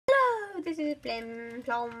this is Blim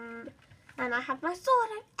Plom, and I have my sword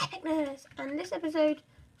of epicness, and this episode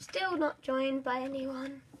still not joined by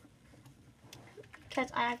anyone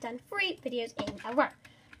because I have done 3 videos in a row.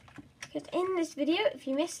 Because in this video, if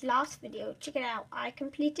you missed last video, check it out, I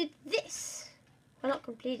completed this. Well, not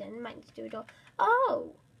completed, I might need to do a door.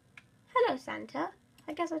 Oh, hello Santa.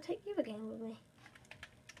 I guess I'll take you again with me.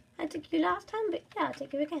 I took you last time, but yeah, I'll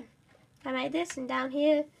take you again. I made this, and down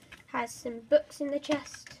here has some books in the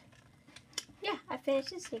chest. Yeah, I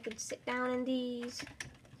finished this, so you could sit down in these,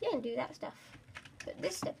 yeah, and do that stuff. But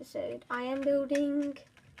this episode, I am building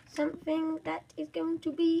something that is going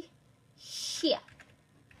to be here.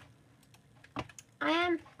 I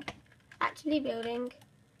am actually building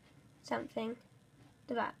something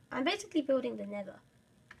that I'm basically building the nether.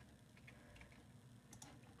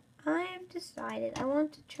 I've decided I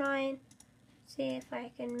want to try and see if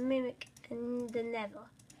I can mimic the nether.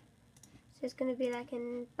 So it's going to be like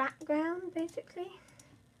in background, basically.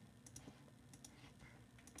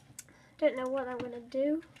 Don't know what I'm going to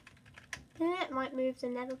do. Then it might move the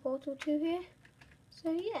nether portal to here.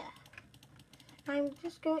 So yeah, I'm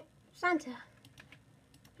just going, Santa,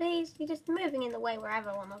 please, you're just moving in the way wherever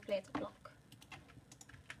I want my player to block.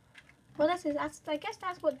 Well, I guess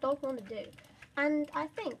that's what dogs want to do. And I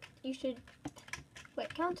think you should,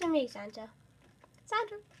 wait, come to me, Santa.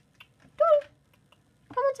 Santa,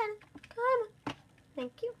 come on, Santa, come on.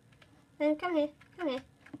 Thank you. Then come here, come here.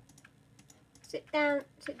 Sit down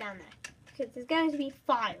there. Because there's going to be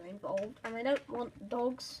fire involved, and I don't want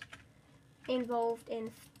dogs involved in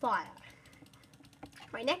fire.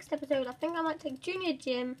 My next episode, I think I might take Junior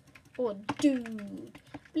Jim or Dude.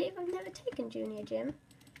 I believe I've never taken Junior Jim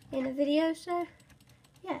in a video, so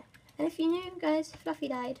yeah. And if you knew, guys, Fluffy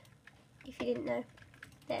died. If you didn't know,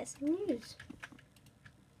 there's some news.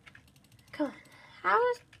 Come on, how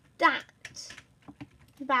is that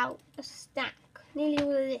about a stack? Nearly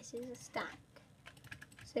all of this is a stack.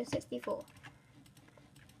 So 64.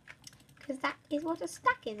 Because that is what a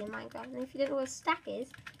stack is in Minecraft. And if you don't know what a stack is,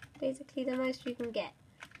 basically the most you can get.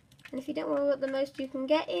 And if you don't know what the most you can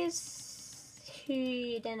get is,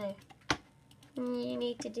 you don't know. You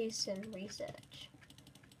need to do some research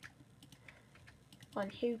on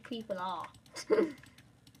who people are.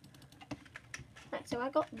 Right, so I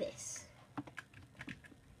got this.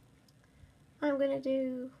 I'm going to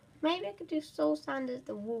do, maybe I could do soul sand as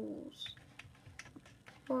the walls.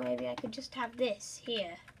 Or maybe I could just have this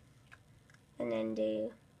here. And then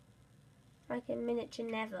do like a miniature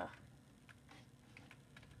nether.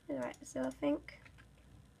 Alright, so I think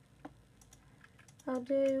I'll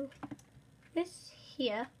do this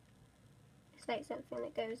here. It's like something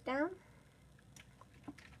that goes down.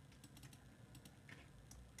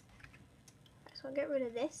 So I'll get rid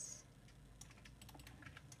of this.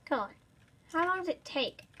 Come on. How long does it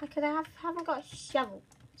take? Because I haven't got a shovel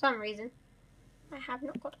for some reason. I have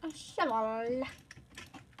not got a shovel.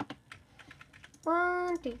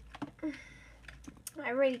 1, 2. I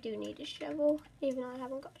really do need a shovel, even though I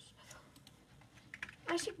haven't got a shovel.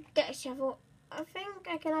 I should get a shovel. I think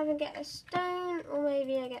I can either get a stone or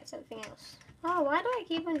maybe I get something else. Oh, why do I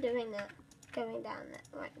keep on doing that? Going down there.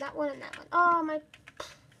 Right, that one and that one. Oh, my.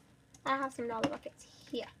 I have some lava buckets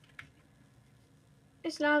here.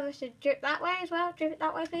 This lava should drip that way as well. Drip it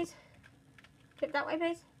that way, please. Drip that way,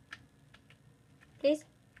 please. Please,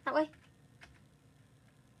 that way.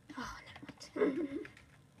 Oh, never mind.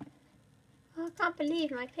 Oh, I can't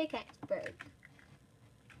believe my pickaxe broke.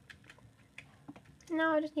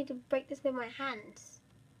 No, I just need to break this with my hands.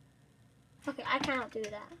 Okay, I cannot do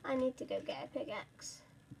that. I need to go get a pickaxe.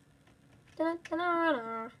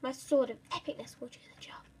 Da-da-da-da-da. My sword of epicness will do the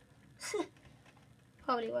job.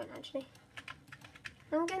 Probably won't, actually.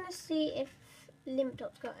 I'm going to see if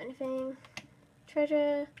Limpdot's got anything.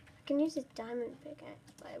 Treasure. I can use his diamond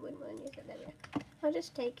pickaxe, but I wouldn't want to use it. There we go. I'll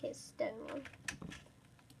just take his stone one.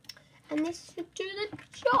 And this should do the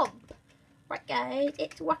job. Right, guys,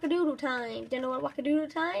 it's wackadoodle time. Don't know what wackadoodle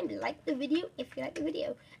time? Like the video if you like the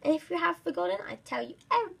video. And if you have forgotten, I tell you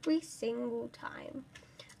every single time.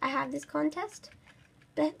 I have this contest.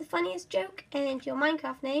 The funniest joke and your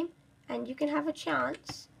Minecraft name. And you can have a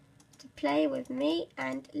chance to play with me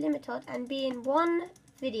and Limitod and be in one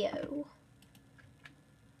video.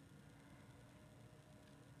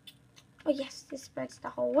 Oh yes, this spreads the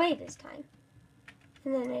whole way this time.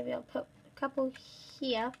 And then maybe I'll put a couple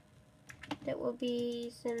here that will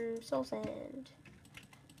be some soul sand.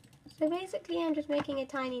 So basically I'm just making a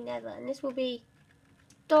tiny nether, and this will be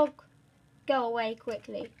dog, go away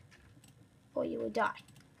quickly or you will die.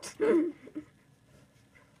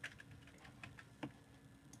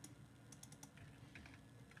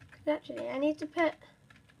 Actually, I need to put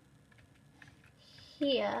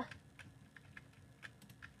here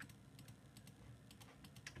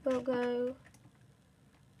will go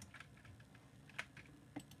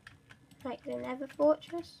like the nether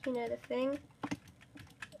fortress, you know, the thing.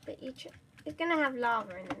 But it's gonna have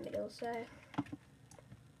lava in the middle, so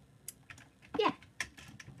yeah.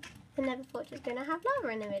 The nether fortress is gonna have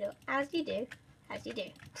lava in the middle, as you do.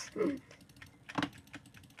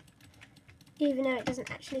 Even though it doesn't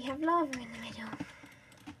actually have lava in the middle.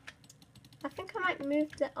 I think I might move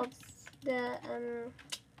the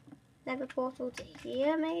nether portal to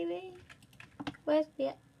here, maybe. Where's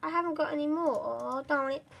the? I haven't got any more. Oh,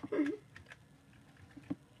 darn it. Have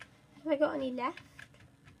I got any left?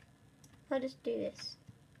 I'll just do this.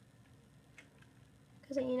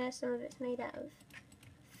 Because you know some of it's made out of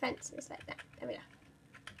fences like that. There we go.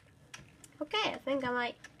 Okay, I think I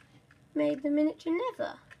might make the miniature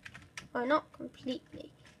nether. Well, not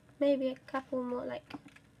completely. Maybe a couple more, like,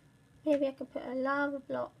 maybe I could put a lava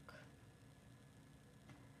block.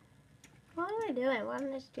 What am I doing? Why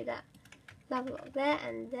don't I just do that? Lava block there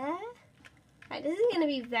and there. Right, this is going to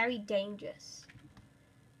be very dangerous.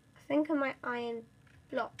 I think I might put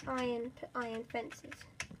iron fences.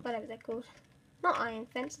 Whatever they're called. Not iron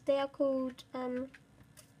fences, they are called iron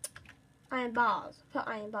bars. Put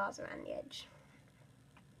iron bars around the edge.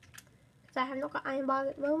 Because I have not got iron bars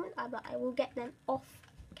at the moment, but I will get them off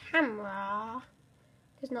camera.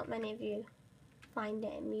 Because not many of you find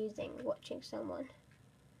it amusing watching someone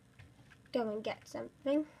go and get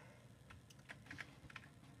something.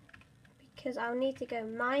 Because I'll need to go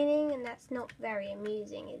mining, and that's not very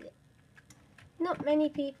amusing, is it? Not many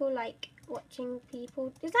people like watching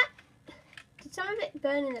people. Did some of it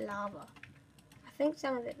burn in the lava? I think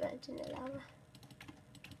some of it burnt in the lava.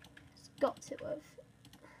 It's got to have.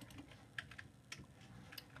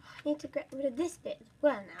 I need to get rid of this bit as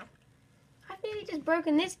well now. I've nearly just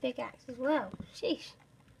broken this pickaxe as well. Sheesh.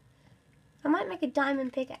 I might make a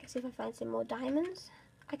diamond pickaxe if I find some more diamonds.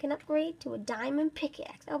 I can upgrade to a diamond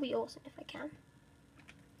pickaxe. That'll be awesome if I can.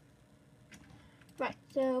 Right,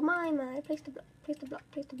 so mine, place the block.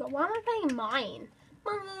 Why am I playing mine?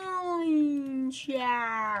 Mine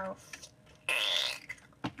shaft.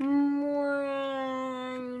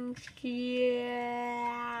 Mine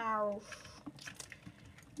shaft.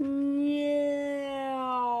 No,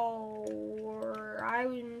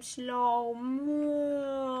 I'm in slow motion.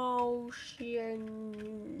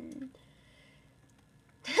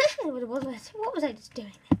 What was I just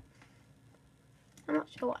doing then? I'm not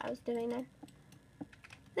sure what I was doing then.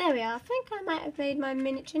 There we are. I think I might have made my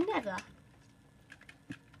miniature nether.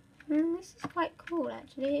 This is quite cool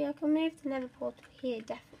actually. I can move the nether portal here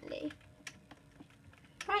definitely.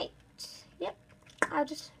 Right. Yep. I'll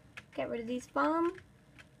just get rid of these farms.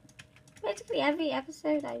 Basically every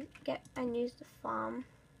episode I use the farm.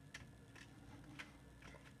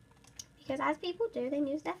 Because as people do, they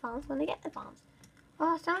use their farms when they get the farms.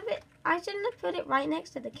 Oh, some of it, I shouldn't have put it right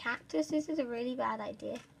next to the cactus. This is a really bad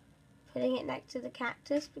idea. Putting it next to the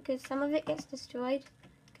cactus because some of it gets destroyed.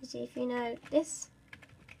 Because if you know this,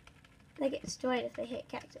 they get destroyed if they hit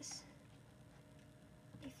cactus.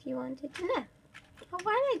 If you wanted to know. Oh,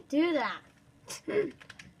 why did I do that?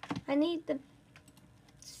 I need the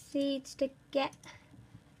seeds to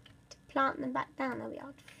plant them back down. There we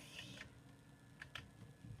are.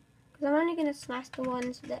 Because I'm only going to smash the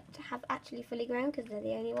ones that have actually fully grown because they're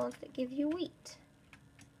the only ones that give you wheat.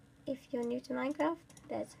 If you're new to Minecraft,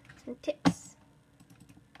 there's some tips.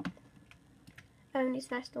 Only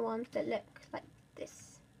smash the ones that look like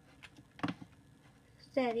this.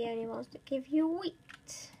 They're the only ones that give you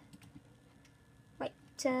wheat. Right,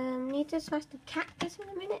 need to smash the cactus in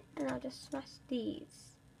a minute, and I'll just smash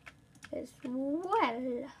these as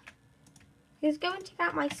well. Let's go and check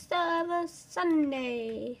out my server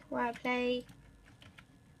Sunday, where I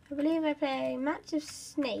believe I play Match of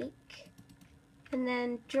Snake, and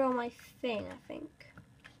then Draw My Thing, I think.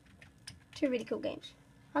 Two really cool games.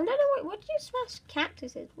 I don't know what do you smash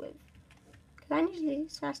cactuses with? Because I usually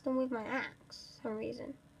smash them with my axe for some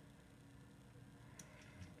reason.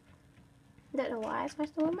 Don't know why I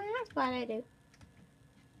smash them with my axe, but I do.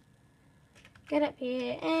 Get up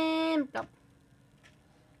here and blop.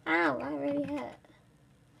 Ow, that really hurt.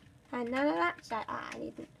 And none of that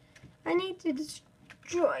side. I need to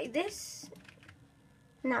destroy this.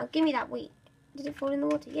 Now, give me that wheat. Did it fall in the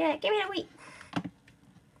water? Yeah, give me that wheat.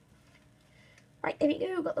 Right, there we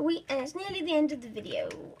go. Got the wheat, and it's nearly the end of the video.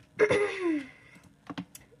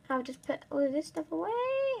 I'll just put all of this stuff away.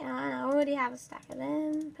 And I already have a stack of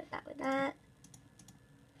them. Put that with that.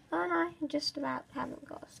 Oh no, I just about haven't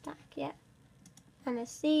got a stack yet. And the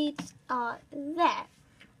seeds are there.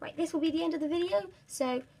 Right, this will be the end of the video,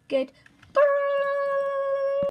 so goodbye.